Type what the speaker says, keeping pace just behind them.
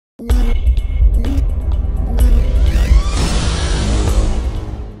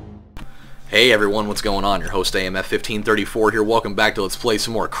Hey everyone, what's going on? Your host AMF1534 here. Welcome back to Let's Play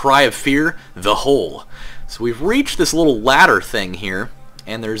some more Cry of Fear: The Hole. So we've reached this little ladder thing here,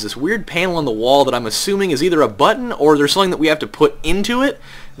 and there's this weird panel on the wall that I'm assuming is either a button or there's something that we have to put into it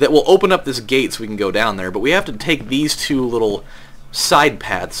that will open up this gate so we can go down there. But we have to take these two little side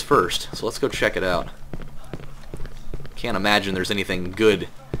paths first. So let's go check it out. Can't imagine there's anything good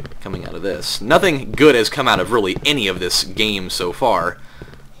coming out of this. Nothing good has come out of really any of this game so far.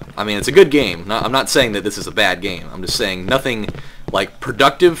 I mean, it's a good game. I'm not saying that this is a bad game. I'm just saying nothing, like,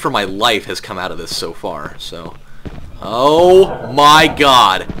 productive for my life has come out of this so far. So, oh my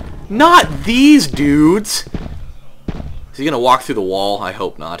god. Not these dudes! Is he gonna walk through the wall? I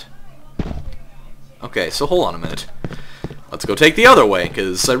hope not. Okay, so hold on a minute. Let's go take the other way,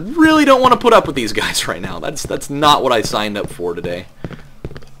 because I really don't want to put up with these guys right now. That's not what I signed up for today.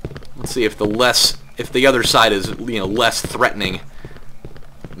 Let's see if the other side is, you know, less threatening.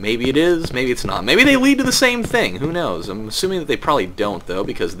 Maybe it is, maybe it's not. Maybe they lead to the same thing. Who knows? I'm assuming that they probably don't, though,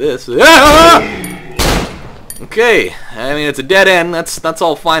 because this... Okay, I mean, it's a dead end. That's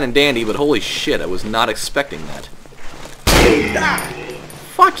all fine and dandy, but holy shit, I was not expecting that.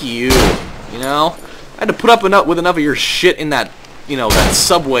 Fuck you, you know? I had to put up with enough of your shit in that, you know, that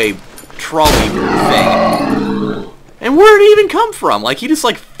subway trolley thing. And where did he even come from? Like, he just,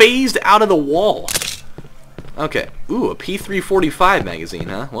 like, phased out of the wall. Okay. Ooh, a P345 magazine,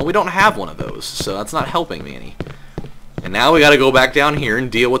 huh? Well, we don't have one of those, so that's not helping me any. And now we gotta go back down here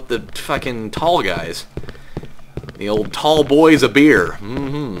and deal with the fucking tall guys. The old tall boys of beer.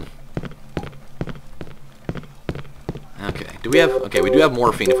 Mm-hmm. Okay. Do we have... Okay, we do have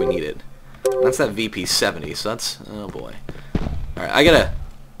morphine if we need it. That's that VP70, so that's... Oh, boy. Alright, I gotta...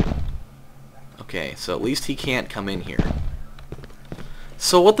 Okay, so at least he can't come in here.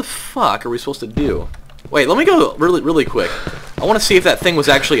 So what the fuck are we supposed to do? Wait, let me go really quick. I want to see if that thing was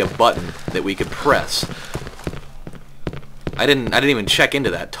actually a button that we could press. I didn't even check into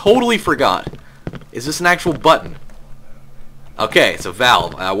that. Totally forgot. Is this an actual button? Okay, it's a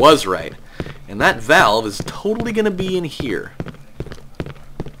valve. I was right. And that valve is totally going to be in here.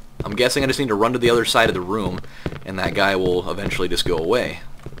 I'm guessing I just need to run to the other side of the room, and that guy will eventually just go away.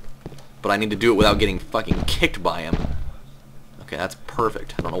 But I need to do it without getting fucking kicked by him. Okay, that's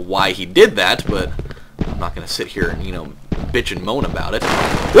perfect. I don't know why he did that, but... I'm not going to sit here and, you know, bitch and moan about it.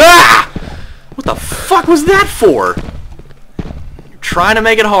 Ah! What the fuck was that for? You're trying to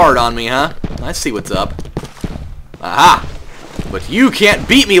make it hard on me, huh? I see what's up. Aha! But you can't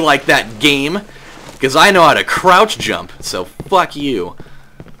beat me like that, game! Because I know how to crouch jump, so fuck you.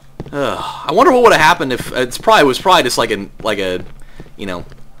 I wonder what would have happened if... it was probably just like a, you know,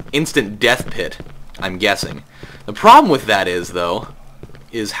 instant death pit, I'm guessing. The problem with that is, though,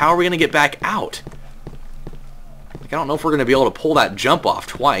 is how are we going to get back out? I don't know if we're going to be able to pull that jump off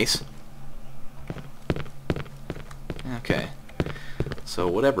twice. Okay. So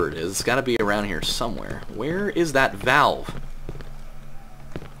whatever it is, it's got to be around here somewhere. Where is that valve?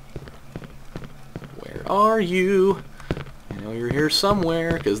 Where are you? I know you're here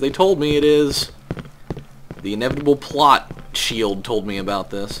somewhere, because they told me it is. The inevitable plot shield told me about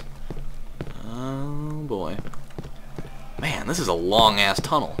this. Oh boy. Man, this is a long-ass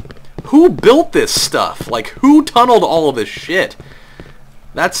tunnel. Who built this stuff? Like, who tunneled all of this shit?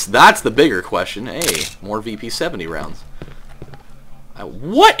 That's the bigger question. Hey, more VP70 rounds.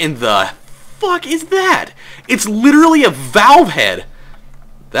 What in the fuck is that? It's literally a valve head.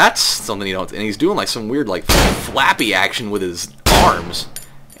 That's something you don't... And he's doing, like, some weird, like, flappy action with his arms.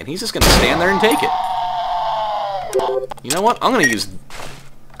 And he's just gonna stand there and take it. You know what? I'm gonna use...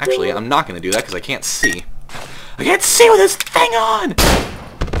 Actually, I'm not gonna do that because I can't see. I can't see with this thing on!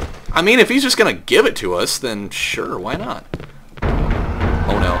 I mean, if he's just gonna give it to us, then sure, why not?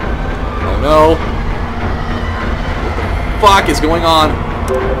 Oh no. Oh no. What the fuck is going on?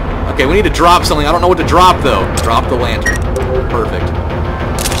 Okay, we need to drop something. I don't know what to drop, though. Drop the lantern. Perfect.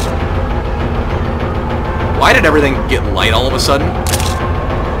 Why did everything get light all of a sudden?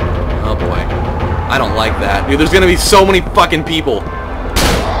 Oh boy. I don't like that. Dude, there's gonna be so many fucking people.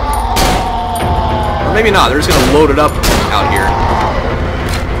 Or maybe not. They're just gonna load it up out here.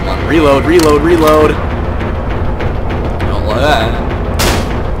 Reload, reload, reload. Don't let that.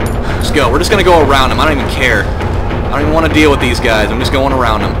 Just go. We're just gonna go around him. I don't even care. I don't even want to deal with these guys. I'm just going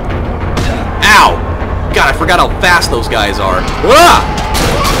around them. Ow! God, I forgot how fast those guys are. Ah!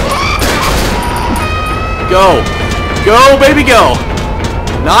 Go. Go, baby, go.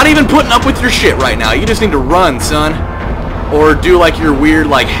 Not even putting up with your shit right now. You just need to run, son. Or do like your weird,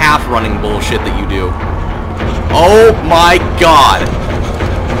 like, half-running bullshit that you do. Oh my god.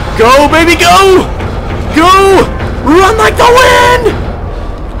 Go, baby, go! Go! Run like the wind!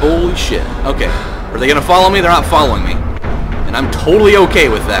 Holy shit. Okay. Are they gonna follow me? They're not following me. And I'm totally okay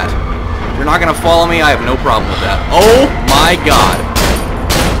with that. If you're not gonna follow me, I have no problem with that. Oh my god.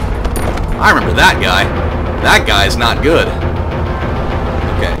 I remember that guy. That guy's not good.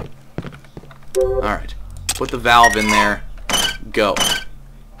 Okay. Alright. Put the valve in there. Go.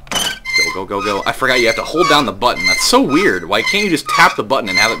 Go, go, go, go. I forgot you have to hold down the button. That's so weird. Why can't you just tap the button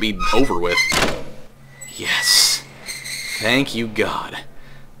and have it be over with? Yes. Thank you, God.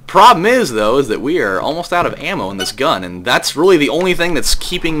 Problem is, though, is that we are almost out of ammo in this gun, and that's really the only thing that's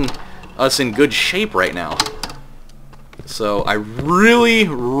keeping us in good shape right now. So I really,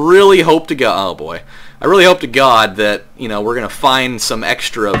 really hope to God... Oh, boy. I really hope to God that, you know, we're going to find some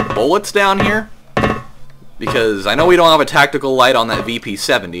extra bullets down here. Because I know we don't have a tactical light on that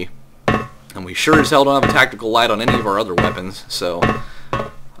VP-70. And we sure as hell don't have a tactical light on any of our other weapons. So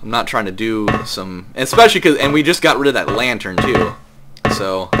I'm not trying to do some... Especially because... And we just got rid of that lantern, too.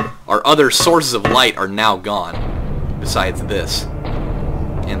 So our other sources of light are now gone. Besides this.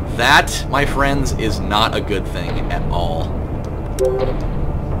 And that, my friends, is not a good thing at all.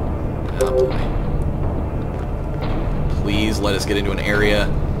 Oh boy. Please let us get into an area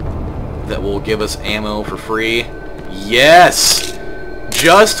that will give us ammo for free. Yes!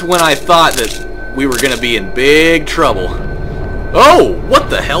 Just when I thought that we were going to be in big trouble. Oh! What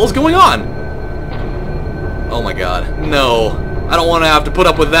the hell's going on? Oh my god. No. I don't want to have to put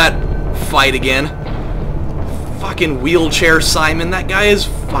up with that fight again. Fucking wheelchair Simon. That guy is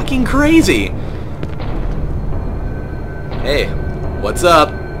fucking crazy. Hey. What's up?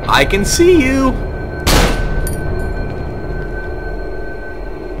 I can see you.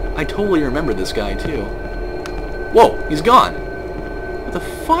 I totally remember this guy, too. Whoa, he's gone. What the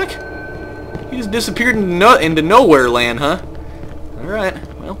fuck? He just disappeared into nowhere land, huh? Alright,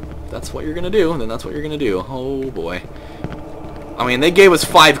 well, if that's what you're gonna do, then that's what you're gonna do. Oh, boy. I mean, they gave us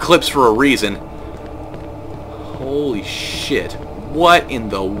 5 clips for a reason. Holy shit. What in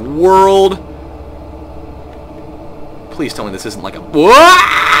the world? Please tell me this isn't like a...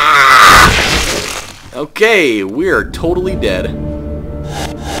 Okay, we're totally dead.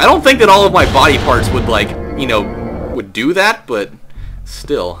 I don't think that all of my body parts would, like, you know, would do that, but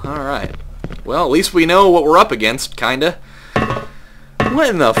still. Alright. Well, at least we know what we're up against, kinda. What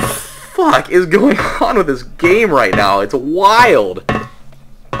in the fuck is going on with this game right now? It's wild.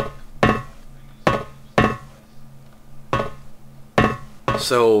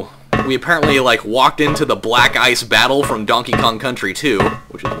 So, we apparently, like, walked into the Black Ice battle from Donkey Kong Country 2,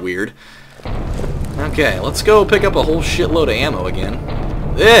 which is weird. Okay, let's go pick up a whole shitload of ammo again.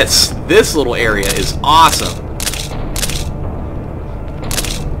 This little area is awesome.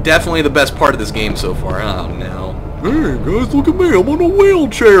 Definitely the best part of this game so far. Oh no. Hey guys, look at me, I'm on a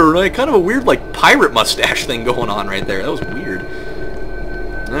wheelchair, and I kind of a weird like pirate mustache thing going on right there. That was weird.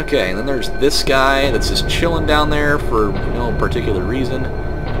 Okay, and then there's this guy that's just chilling down there for no particular reason.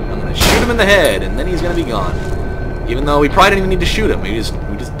 I'm gonna shoot him in the head, and then he's gonna be gone. Even though we probably didn't even need to shoot him, we just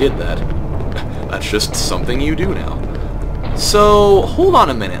did that. That's just something you do now. So, hold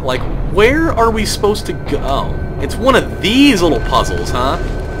on a minute, like, where are we supposed to go? Oh, it's one of these little puzzles, huh?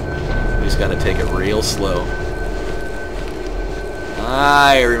 We just gotta take it real slow.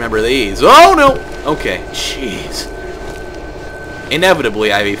 I remember these. Oh, no! Okay, jeez.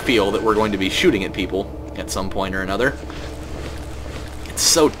 Inevitably, I feel that we're going to be shooting at people at some point or another. It's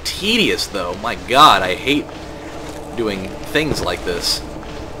so tedious, though. My god, I hate doing things like this.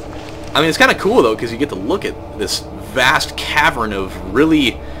 I mean, it's kind of cool, though, because you get to look at this vast cavern of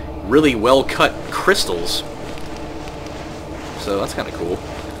really, really well-cut crystals. So that's kind of cool.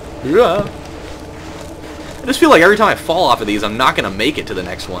 Yeah. I just feel like every time I fall off of these, I'm not going to make it to the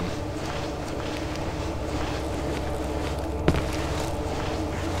next one.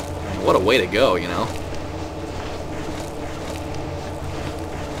 What a way to go, you know?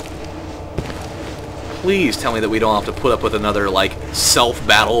 Please tell me that we don't have to put up with another, like,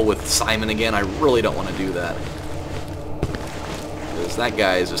 self-battle with Simon again. I really don't want to do that. Because that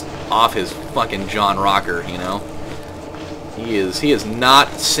guy is just off his fucking John Rocker, you know? He is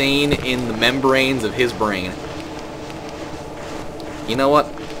not sane in the membranes of his brain. You know what?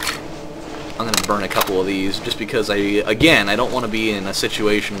 I'm going to burn a couple of these just because I don't want to be in a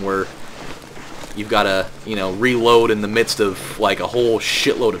situation where you've got to, you know, reload in the midst of, like, a whole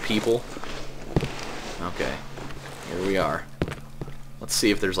shitload of people. Okay, here we are. Let's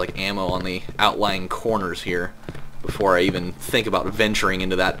see if there's, like, ammo on the outlying corners here before I even think about venturing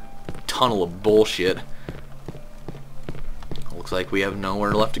into that tunnel of bullshit. Looks like we have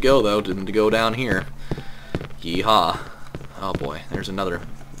nowhere left to go, though, to go down here. Yeehaw. Oh, boy, there's another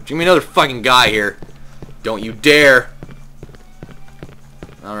Give me another fucking guy here. Don't you dare.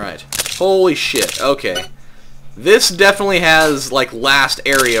 Alright. Holy shit. Okay. This definitely has, like, last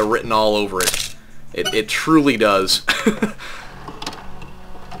area written all over it. It truly does.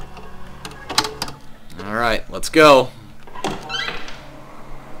 Alright, let's go.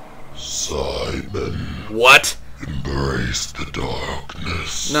 Simon. What? Embrace the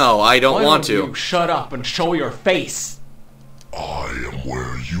darkness. No, I don't want to. You shut up and show your face. I am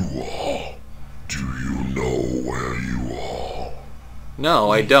where you are. Do you know where you are?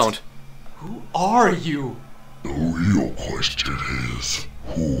 No, I don't. Who are you? The real question is,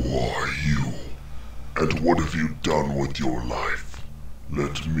 who are you? And what have you done with your life?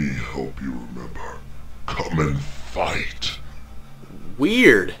 Let me help you remember. Come and fight.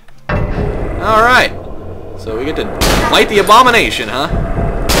 Weird. Alright. So we get to fight the Abomination, huh?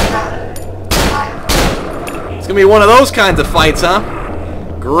 It's gonna be one of those kinds of fights, huh?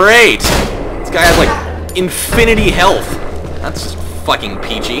 Great! This guy has, like, infinity health. That's fucking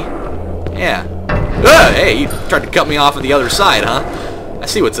peachy. Yeah. Hey, you tried to cut me off at the other side, huh? I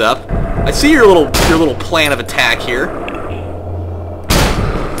see what's up. I see your little plan of attack here.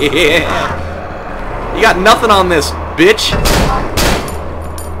 Yeah. You got nothing on this, bitch.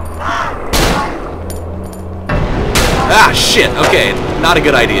 Ah, shit. Okay, not a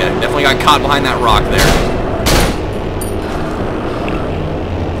good idea. Definitely got caught behind that rock there.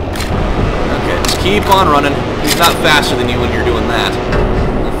 Okay, just keep on running. He's not faster than you when you're doing that.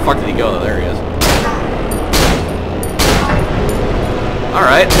 Where the fuck did he go? There he is.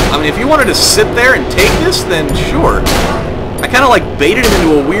 Alright, I mean, if you wanted to sit there and take this, then sure. I kind of, like, baited him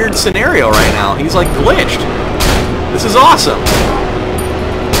into a weird scenario right now. He's, like, glitched. This is awesome.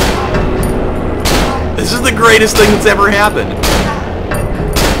 This is the greatest thing that's ever happened.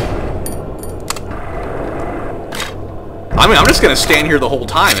 I mean, I'm just going to stand here the whole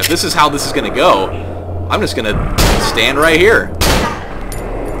time. If this is how this is going to go, I'm just going to stand right here.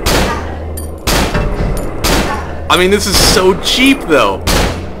 I mean, this is so cheap, though.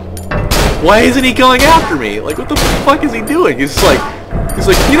 Why isn't he going after me? Like, what the fuck is he doing? He's like,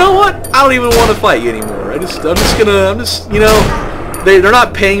 you know what? I don't even want to fight you anymore. I'm just, you know, they're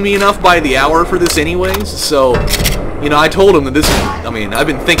not paying me enough by the hour for this anyways, so, you know, I told him that this, I mean, I've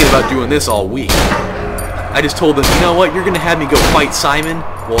been thinking about doing this all week. I just told them, you know what, you're gonna have me go fight Simon?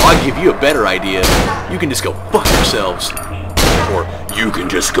 Well, I'll give you a better idea. You can just go fuck yourselves. Or, you can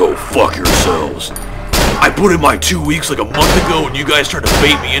just go fuck yourselves. I put in my 2 weeks like a month ago and you guys tried to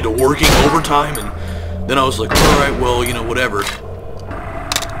bait me into working overtime, and then I was like, alright, well, you know, whatever.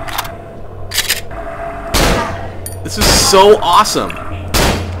 This is so awesome.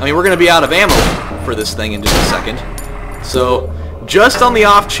 I mean, we're going to be out of ammo for this thing in just a second. So, just on the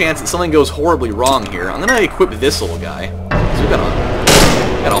off chance that something goes horribly wrong here, I'm going to equip this little guy. So we've got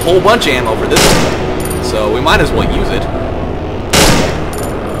a whole bunch of ammo for this thing. So we might as well use it.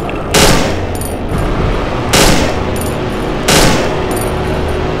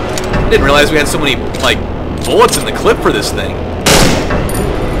 Didn't realize we had so many, like, bullets in the clip for this thing.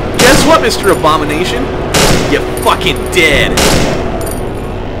 Guess what, Mr. Abomination? You're fucking dead.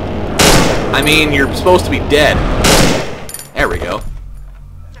 I mean, you're supposed to be dead. There we go.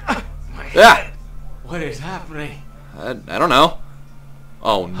 Ah! What is happening? I don't know.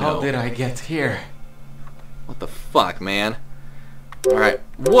 Oh, no. How did I get here? What the fuck, man? Alright.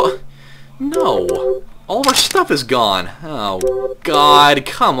 What? No. All of our stuff is gone. Oh, God.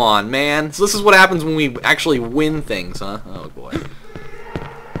 Come on, man. So this is what happens when we actually win things, huh? Oh, boy.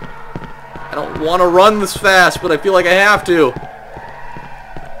 I don't want to run this fast, but I feel like I have to.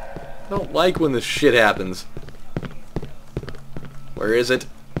 I don't like when this shit happens. Where is it?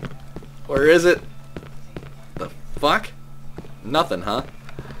 Where is it? The fuck? Nothing, huh?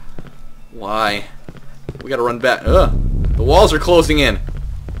 Why? We gotta run back. Ugh. The walls are closing in.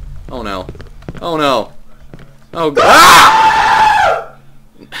 Oh, no. Oh, no. Oh, God. Ah!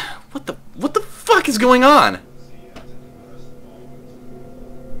 What the fuck is going on?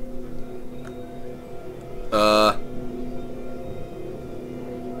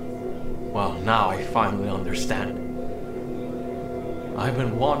 Well, now I finally understand. I've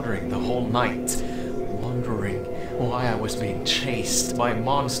been wandering the whole night, wondering why I was being chased by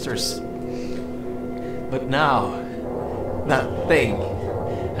monsters. But now, that thing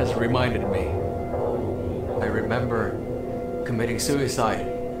has reminded me. I remember committing suicide.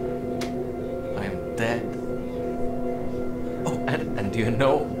 I am dead. Oh, and do you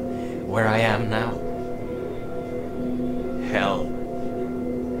know where I am now? Hell.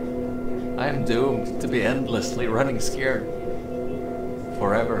 I am doomed to be endlessly running scared.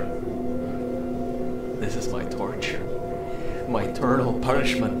 Forever. This is my torture. my eternal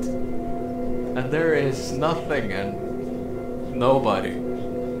punishment. And there is nothing and nobody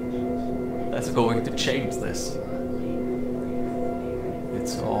that's going to change this.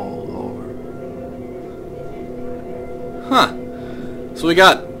 It's all over. Huh. So we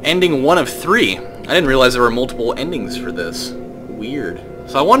got ending 1 of 3. I didn't realize there were multiple endings for this. Weird.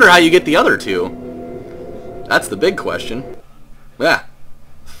 So I wonder how you get the other 2. That's the big question. Ah.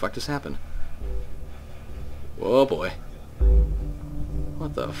 What the fuck just happened? Oh boy.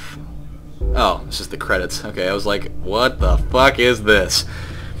 What the f... Oh, it's just the credits. Okay, I was like, what the fuck is this?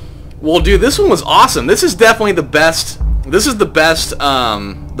 Well, dude, this one was awesome. This is definitely the best... This is the best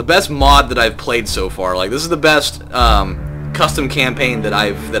mod that I've played so far. Like, this is the best custom campaign that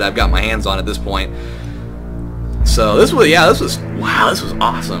I've got my hands on at this point. So this was, yeah, wow, this was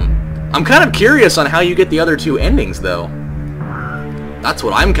awesome. I'm kind of curious on how you get the other 2 endings, though. That's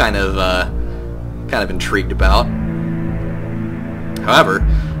what I'm kind of intrigued about. However,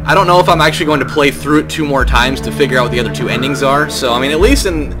 I don't know if I'm actually going to play through it 2 more times to figure out what the other 2 endings are. So, I mean, at least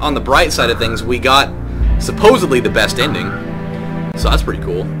on the bright side of things, we got supposedly the best ending. So that's pretty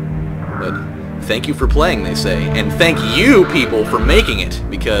cool. But thank you for playing, they say. And thank you, people, for making it,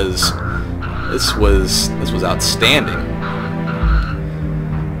 because this was outstanding.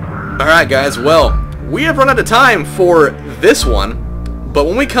 Alright, guys, well, we have run out of time for this one. But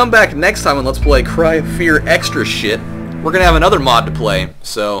when we come back next time on Let's Play Cry of Fear Extra Shit, we're going to have another mod to play.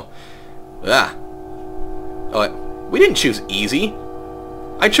 So, Oh, we didn't choose easy.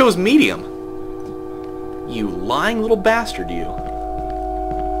 I chose medium. You lying little bastard, you.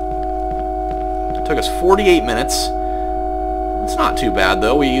 It took us 48 minutes. It's not too bad,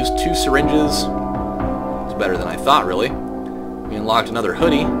 though. We used 2 syringes. It's better than I thought, really. We unlocked another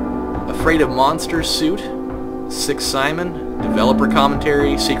hoodie. Afraid of Monsters suit. Sick Simon. Developer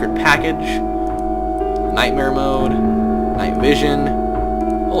commentary. Secret package. Nightmare mode. Night vision.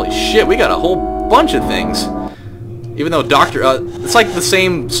 Holy shit, we got a whole bunch of things. Even though it's like the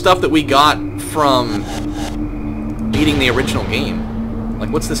same stuff that we got from beating the original game. Like,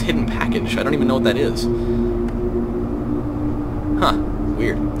 what's this hidden package? I don't even know what that is. Huh.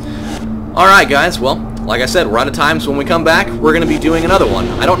 Weird. Alright, guys. Well, like I said, we're out of time, so when we come back, we're going to be doing another one.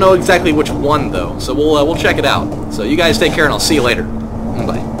 I don't know exactly which one, though, so we'll check it out. So you guys take care, and I'll see you later.